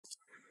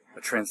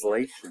A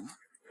translation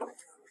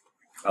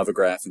of a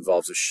graph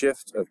involves a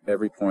shift of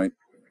every point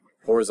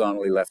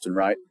horizontally left and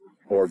right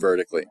or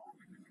vertically.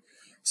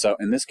 So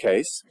in this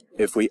case,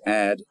 if we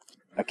add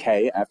a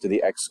k after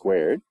the x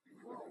squared,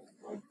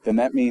 then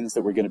that means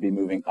that we're going to be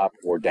moving up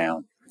or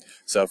down.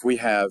 So if we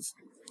have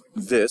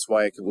this,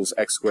 y equals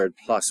x squared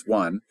plus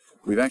 1,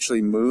 we've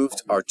actually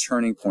moved our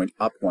turning point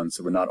up 1,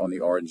 so we're not on the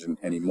origin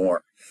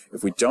anymore.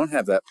 If we don't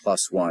have that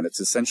plus 1, it's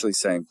essentially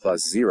saying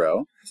plus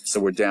 0, so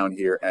we're down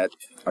here at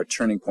our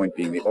turning point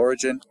being the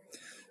origin.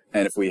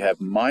 And if we have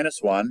minus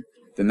 1,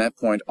 then that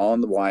point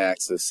on the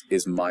y-axis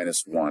is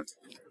minus 1.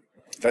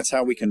 That's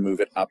how we can move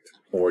it up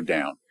or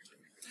down.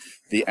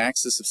 The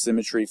axis of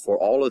symmetry for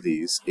all of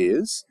these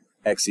is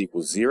x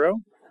equals 0,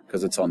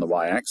 because it's on the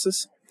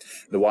y-axis.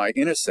 The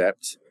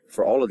y-intercept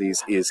for all of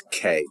these is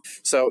k.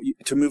 So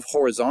to move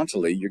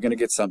horizontally, you're going to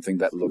get something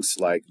that looks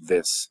like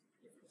this.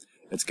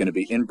 It's going to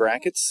be in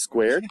brackets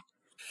squared.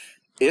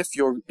 If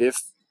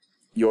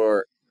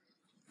your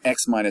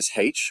x minus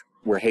h,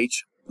 where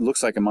h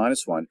looks like a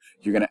minus 1,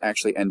 you're going to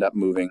actually end up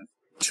moving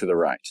to the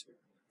right.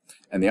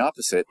 And the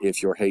opposite,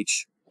 if your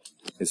h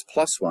is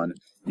plus 1,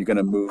 you're going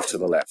to move to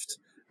the left.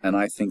 And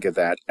I think of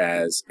that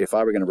as, if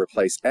I were going to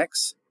replace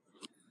x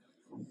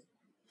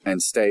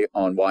and stay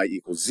on y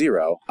equals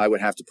 0, I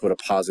would have to put a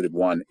positive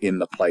 1 in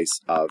the place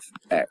of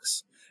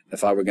x.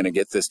 If I were going to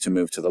get this to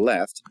move to the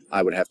left,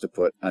 I would have to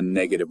put a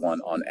negative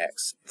 1 on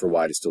x for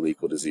y to still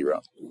equal to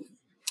 0.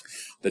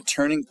 The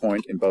turning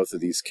point in both of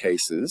these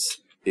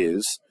cases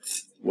is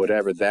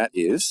whatever that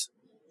is,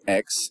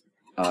 x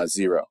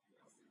 0.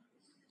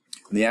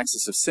 And the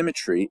axis of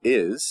symmetry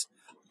is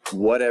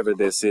whatever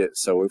this is.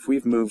 So if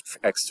we've moved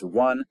x to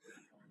 1,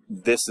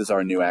 this is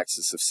our new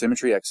axis of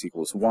symmetry, x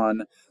equals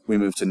 1. We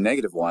move to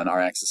negative 1, our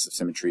axis of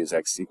symmetry is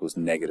x equals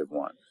negative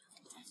 1.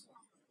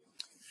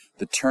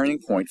 The turning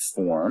point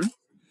form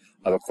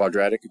of a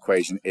quadratic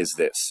equation is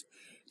this.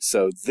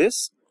 So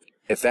this,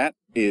 if that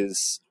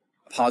is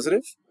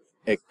positive,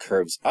 it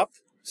curves up,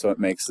 so it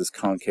makes this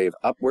concave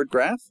upward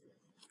graph.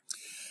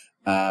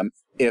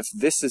 If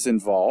this is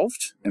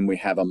involved and we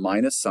have a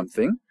minus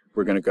something,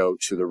 we're going to go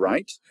to the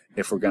right.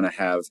 If we're going to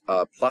have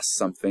a plus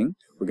something,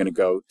 we're going to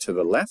go to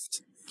the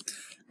left.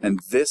 And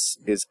this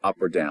is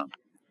up or down.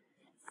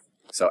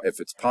 So if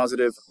it's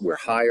positive, we're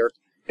higher.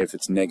 If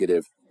it's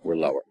negative, we're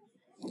lower.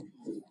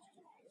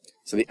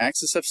 So the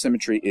axis of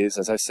symmetry is,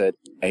 as I said,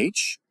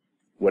 h,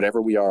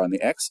 whatever we are on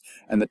the x,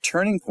 and the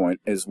turning point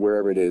is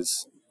wherever it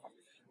is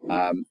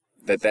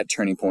that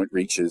turning point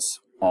reaches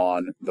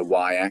on the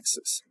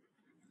y-axis.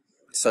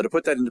 So to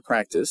put that into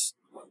practice,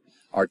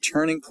 our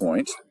turning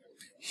point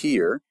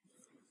here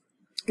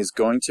is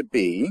going to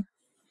be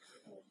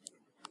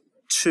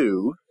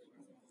 2,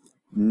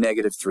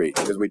 negative 3,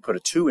 because we put a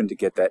 2 in to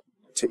get that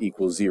to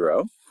equal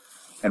 0,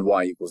 and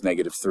y equals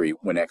negative 3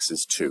 when x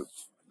is 2.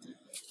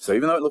 So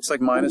even though it looks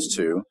like minus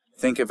 2,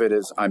 think of it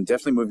as I'm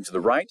definitely moving to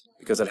the right,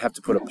 because I'd have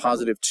to put a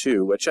positive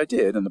 2, which I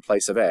did, in the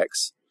place of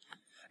x,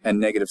 and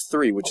negative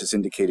 3, which is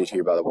indicated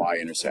here by the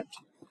y-intercept.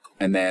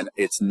 And then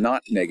it's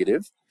not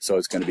negative, so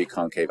it's going to be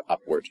concave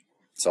upward.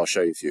 So I'll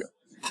show you a few.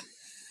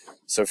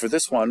 So for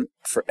this one,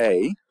 for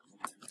a,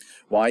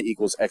 y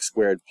equals x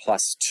squared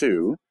plus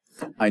 2,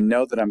 I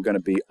know that I'm going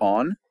to be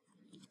on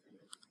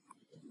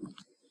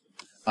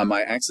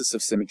my axis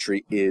of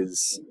symmetry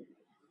is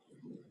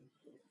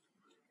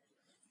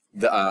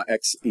the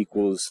x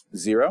equals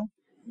 0,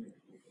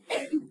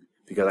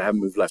 because I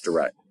haven't moved left or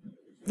right.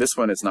 This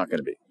one it's not going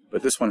to be,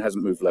 but this one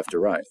hasn't moved left or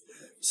right.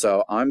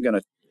 So I'm going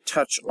to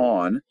touch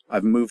on,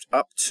 I've moved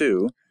up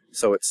 2,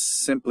 so it's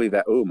simply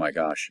that, oh my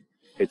gosh,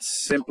 it's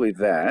simply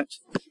that.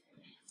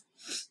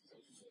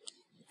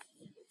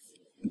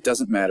 It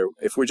doesn't matter,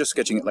 if we're just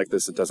sketching it like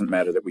this, it doesn't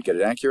matter that we get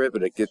it accurate,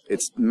 but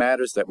it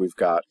matters that we've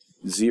got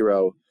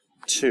 0,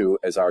 2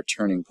 as our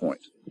turning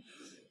point.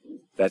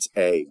 That's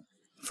A.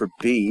 For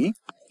B,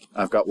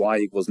 I've got y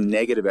equals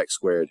negative x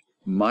squared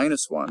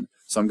minus 1,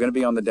 so I'm going to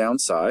be on the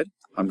downside.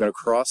 I'm going to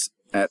cross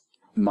at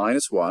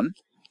minus 1,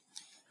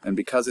 and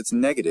because it's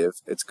negative,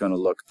 it's going to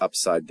look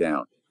upside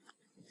down.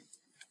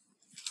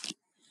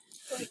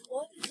 Wait,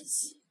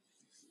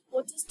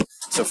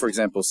 So for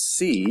example,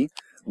 C,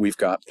 we've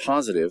got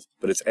positive,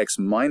 but it's x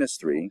minus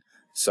 3,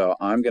 so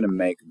I'm going to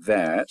make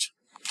that,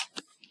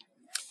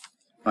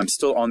 I'm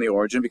still on the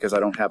origin because I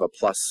don't have a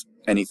plus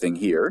anything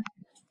here.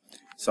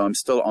 So I'm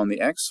still on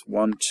the x,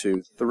 1,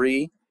 2,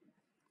 3,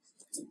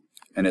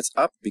 and it's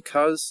up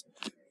because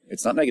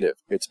it's not negative,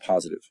 it's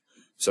positive.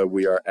 So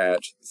we are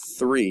at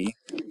 3,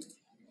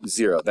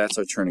 0. That's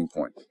our turning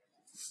point.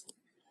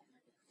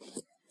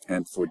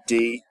 And for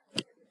D,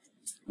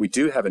 we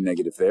do have a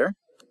negative there.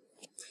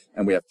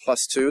 And we have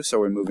plus 2, so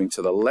we're moving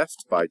to the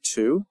left by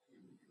 2.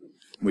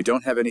 We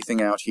don't have anything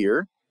out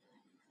here,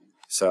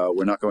 so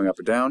we're not going up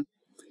or down.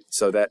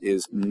 So that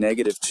is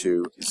negative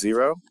 2,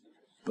 0.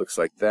 Looks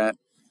like that.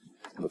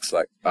 Looks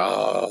like,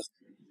 what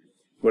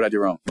did I do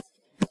wrong?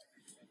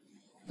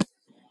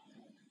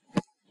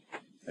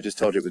 I just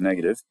told you it was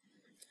negative.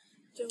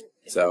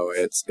 So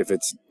if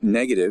it's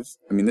negative,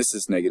 I mean this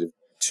is negative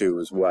 2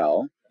 as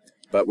well,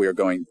 but we are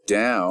going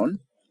down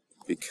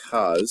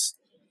because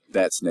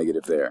that's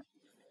negative there.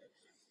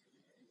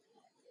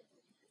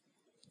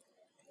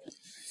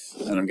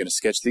 And I'm going to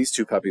sketch these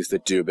two puppies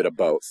that do a bit of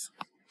both.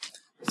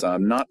 So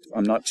I'm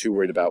not too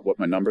worried about what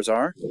my numbers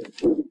are.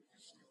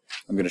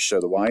 I'm going to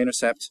show the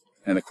y-intercept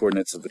and the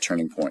coordinates of the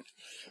turning point.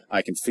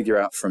 I can figure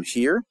out from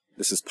here,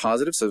 this is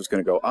positive, so it's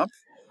going to go up.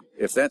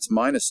 If that's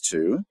minus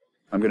 2,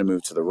 I'm going to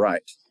move to the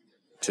right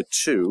to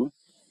 2,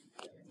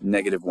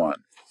 negative 1.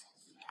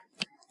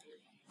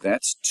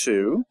 That's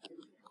 2,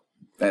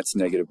 that's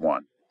negative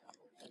 1.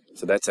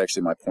 So that's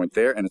actually my point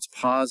there, and it's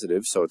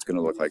positive, so it's going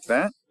to look like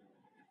that.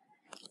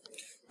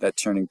 That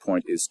turning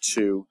point is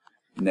 2,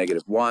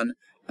 negative 1,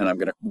 and I'm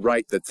going to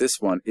write that this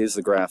one is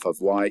the graph of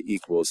y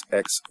equals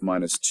x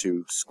minus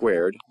 2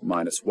 squared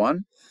minus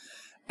 1.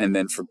 And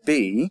then for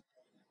b,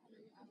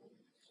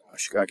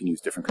 I can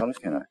use different colors,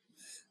 can I?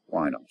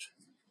 Why not?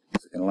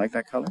 Is it going to like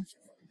that color?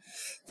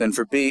 Then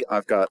for b,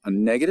 I've got a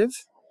negative,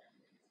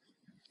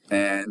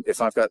 and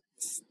if I've got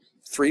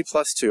 3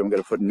 plus 2, I'm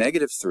going to put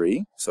negative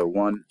 3, so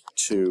 1,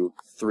 2,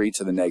 3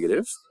 to the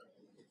negative,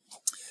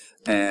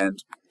 and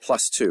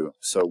plus 2,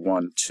 so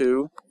 1,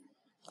 2.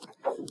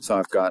 So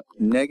I've got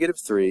negative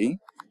 3,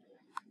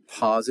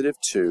 positive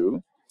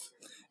 2,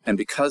 and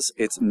because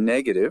it's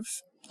negative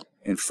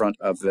in front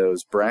of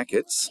those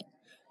brackets,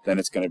 then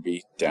it's going to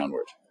be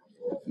downward.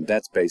 And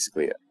that's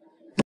basically it.